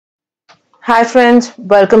Hi friends,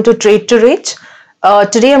 welcome to Trade to Rich.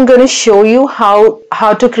 Today I'm going to show you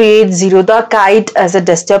how to create Zerodha Kite as a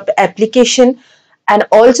desktop application, and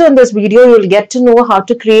also in this video you'll get to know how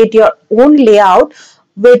to create your own layout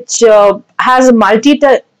which has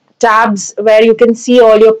tabs where you can see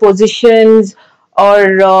all your positions or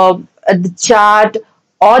the chart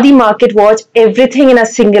or the market watch, everything in a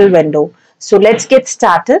single window. So let's get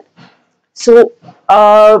started. So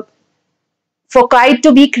for Kite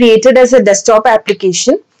to be created as a desktop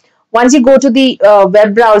application, once you go to the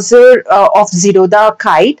web browser of Zerodha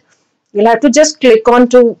Kite, you'll have to just click on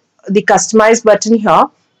to the customize button here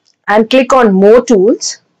and click on more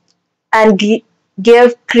tools and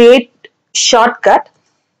give create shortcut.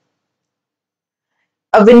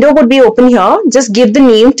 A window would be open here. Just give the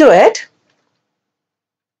name to it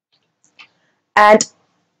and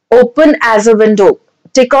open as a window.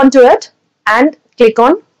 Tick onto it and click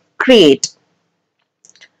on create.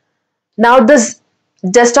 Now this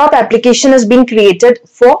desktop application is being created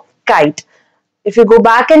for Kite. If you go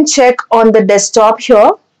back and check on the desktop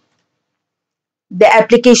here, the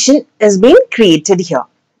application is being created here.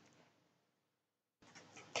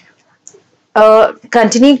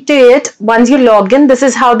 Continue to it. Once you log in, this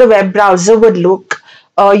is how the web browser would look.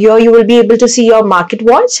 Here you will be able to see your market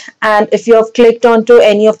watch, and if you have clicked onto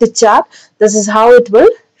any of the chart, this is how it will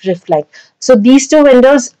reflect. So these two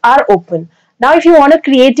windows are open. Now if you want to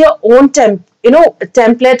create your own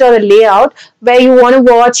template or a layout where you want to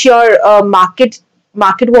watch your market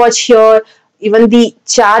watch here, even the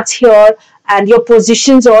charts here, and your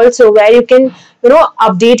positions also, where you can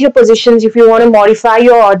update your positions. If you want to modify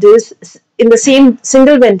your orders in the same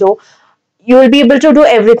single window, you will be able to do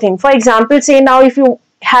everything. For example, say now if you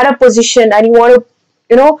had a position and you want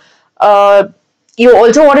to you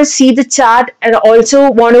also want to see the chart and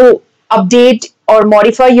also want to update or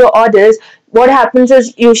modify your orders, what happens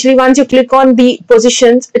is usually once you click on the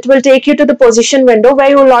positions, it will take you to the position window where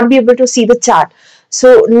you will not be able to see the chart.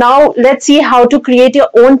 So now let's see how to create your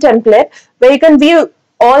own template where you can view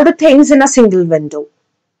all the things in a single window.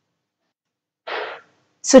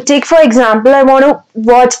 So take for example, I want to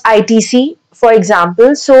watch ITC for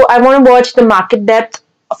example. So I want to watch the market depth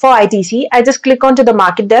for ITC. I just click onto the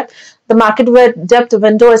market depth. The market depth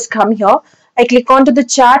window has come here. I click onto the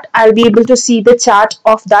chart. I'll be able to see the chart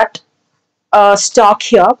of that stock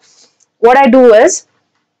here. What I do is,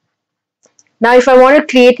 now if I want to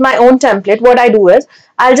create my own template, what I do is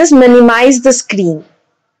I'll just minimize the screen.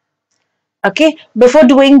 Okay, before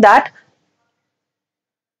doing that,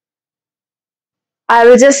 I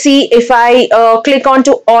will just see if I click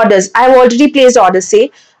onto orders. I've already placed orders.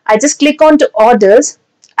 Say I just click onto orders.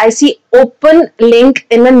 I see open link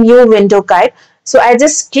in a new window Kite. So I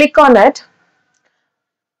just click on it.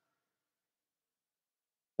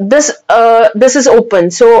 This is open.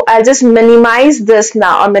 So I'll just minimize this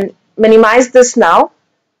now. Minimize this now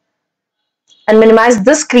and minimize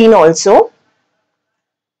this screen also.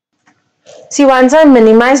 See, once I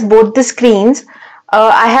minimize both the screens,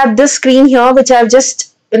 I have this screen here which I've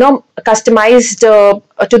just customized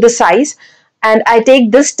to the size, and I take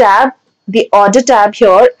this tab, the order tab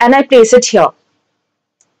here, and I place it here.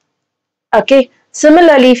 Okay.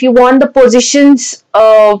 Similarly, if you want the positions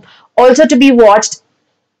also to be watched,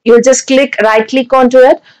 you'll just right click onto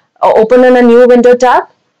it, open in a new window tab.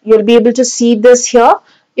 You'll be able to see this here.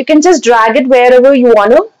 You can just drag it wherever you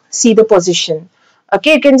want to see the position.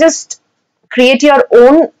 Okay, you can just create your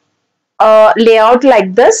own layout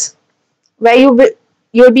like this, where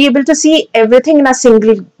you'll be able to see everything in a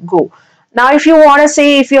single go. Now if you want to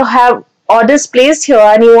say, if you have orders placed here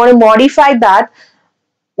and you want to modify that,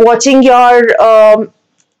 watching your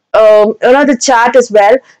the chart as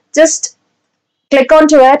well, just click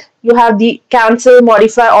onto it. You have the cancel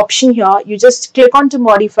modify option here. You just click on to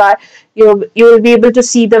modify. You will be able to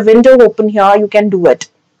see the window open here. You can do it.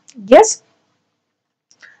 Yes.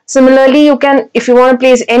 Similarly, you can, if you want to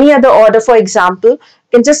place any other order, for example, you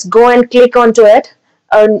can just go and click onto it.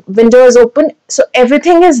 A window is open. So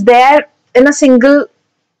everything is there in a single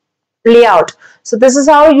layout. So this is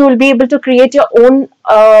how you will be able to create your own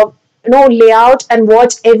layout and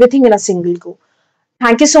watch everything in a single go.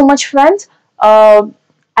 Thank you so much, friends.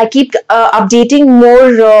 I keep updating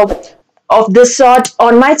more of this sort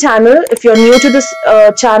on my channel. If you're new to this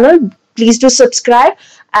channel, please do subscribe.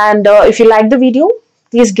 And if you like the video,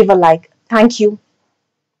 please give a like. Thank you.